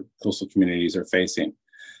our coastal communities are facing.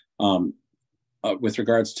 With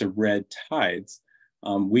regards to red tides,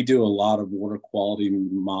 we do a lot of water quality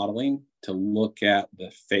modeling to look at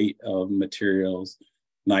the fate of materials,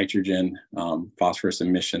 nitrogen, phosphorus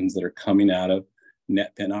emissions that are coming out of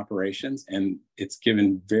net pen operations. And it's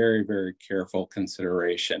given very, very careful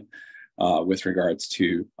consideration with regards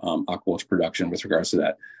to aquaculture production with regards to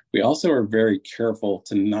that. We also are very careful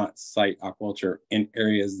to not site aquaculture in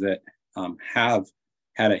areas that have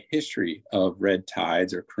had a history of red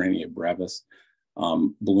tides or Carenia brevis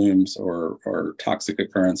blooms or toxic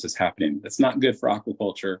occurrences happening. That's not good for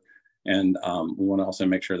aquaculture. And we want to also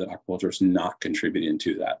make sure that aquaculture is not contributing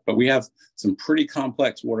to that. But we have some pretty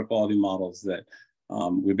complex water quality models that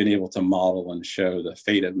we've been able to model and show the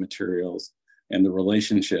fate of materials and the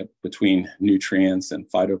relationship between nutrients and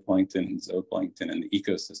phytoplankton and zooplankton and the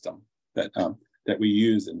ecosystem that we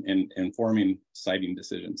use in informing siting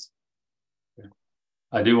decisions.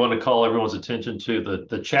 I do want to call everyone's attention to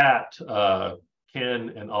the chat.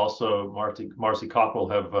 Ken and also Marcy Cockrell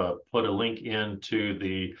have put a link into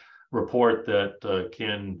the report that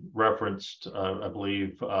Ken referenced, I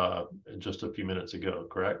believe, just a few minutes ago,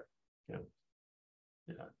 correct? Yeah.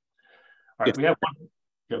 All right, we have one.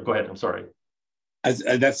 Yeah, go ahead, I'm sorry.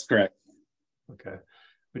 That's correct. Okay.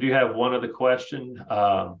 We do have one other question,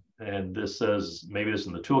 and this says, maybe this is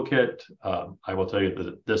in the toolkit. I will tell you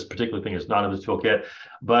that this particular thing is not in the toolkit,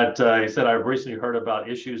 but he said, I've recently heard about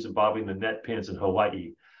issues involving the net pens in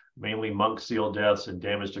Hawaii, mainly monk seal deaths and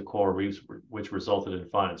damage to coral reefs, which resulted in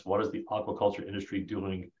fines. What is the aquaculture industry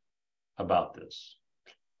doing about this?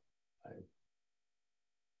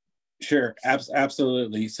 Sure,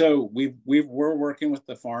 absolutely. So we're working with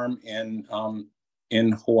the farm in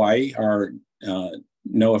Hawaii, our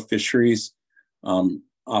NOAA Fisheries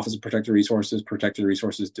Office of Protected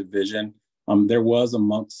Resources Division. There was a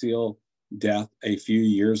monk seal death a few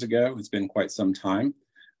years ago. It's been quite some time,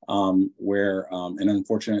 where an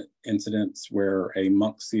unfortunate incident where a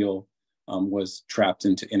monk seal was trapped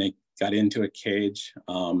got into a cage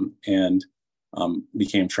and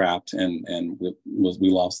became trapped, and we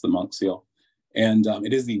lost the monk seal. And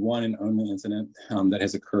it is the one and only incident that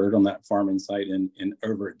has occurred on that farming site in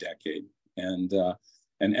over a decade. And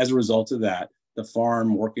as a result of that, the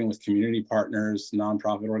farm, working with community partners,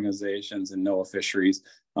 nonprofit organizations, and NOAA Fisheries,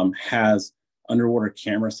 has underwater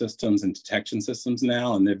camera systems and detection systems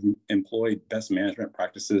now, and they've employed best management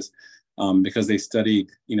practices because they studied,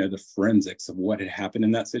 the forensics of what had happened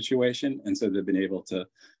in that situation, and so they've been able to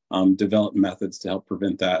develop methods to help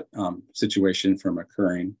prevent that situation from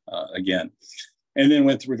occurring again. And then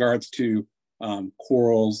with regards to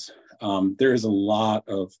corals, there is a lot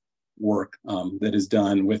of work that is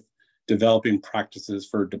done with developing practices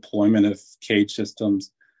for deployment of cage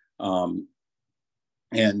systems and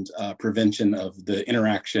prevention of the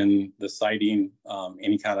interaction, the sighting,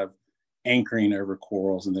 any kind of anchoring over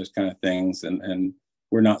corals and those kind of things. And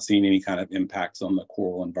we're not seeing any kind of impacts on the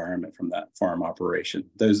coral environment from that farm operation.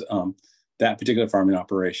 That particular farming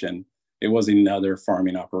operation, it was another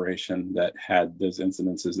farming operation that had those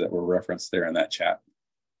incidences that were referenced there in that chat.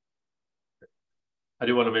 I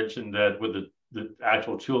do want to mention that with the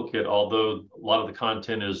actual toolkit, although a lot of the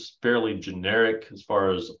content is fairly generic as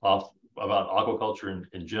far as about aquaculture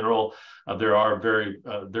in general, there are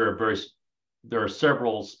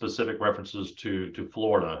several specific references to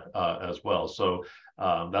Florida as well. So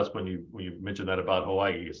that's when you mentioned that about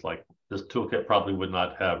Hawaii, it's like this toolkit probably would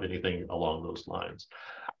not have anything along those lines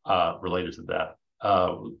related to that.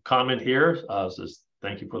 Comment here says,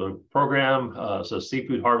 thank you for the program. Says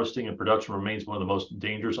seafood harvesting and production remains one of the most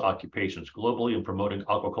dangerous occupations globally. In promoting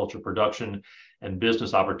aquaculture production and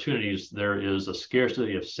business opportunities, there is a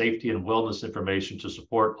scarcity of safety and wellness information to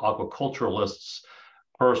support aquaculturalists'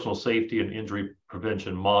 personal safety and injury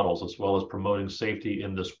prevention models, as well as promoting safety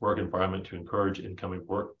in this work environment to encourage incoming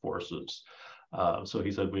workforces. So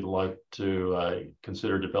he said we'd like to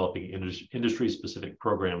consider developing industry-specific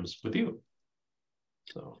programs with you.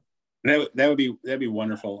 So. That'd be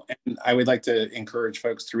wonderful, and I would like to encourage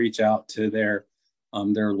folks to reach out to their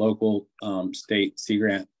local state Sea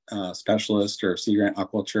Grant specialist or Sea Grant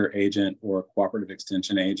aquaculture agent or cooperative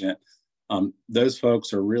extension agent. Those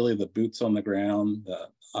folks are really the boots on the ground, the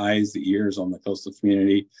eyes, the ears on the coastal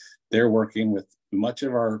community. They're working with much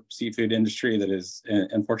of our seafood industry that is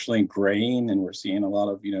unfortunately graying, and we're seeing a lot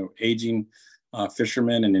of aging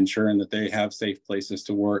fishermen and ensuring that they have safe places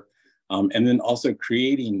to work. And then also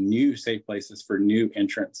creating new safe places for new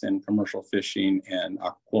entrants in commercial fishing and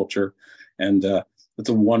aquaculture. And it's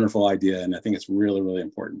a wonderful idea. And I think it's really, really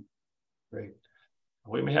important. Great.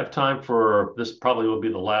 We may have time for this, probably will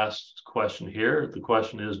be the last question here. The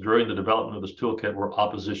question is, during the development of this toolkit, were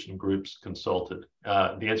opposition groups consulted?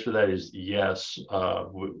 The answer to that is yes. If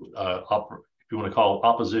you want to call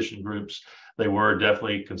opposition groups, they were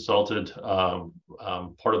definitely consulted.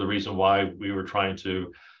 Part of the reason why we were trying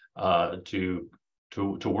to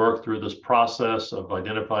work through this process of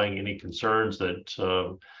identifying any concerns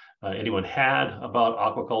that anyone had about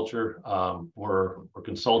aquaculture were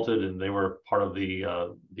consulted, and they were part of the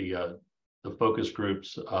focus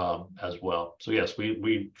groups as well. So yes,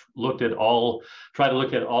 we tried to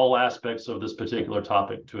look at all aspects of this particular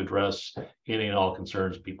topic to address any and all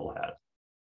concerns people had.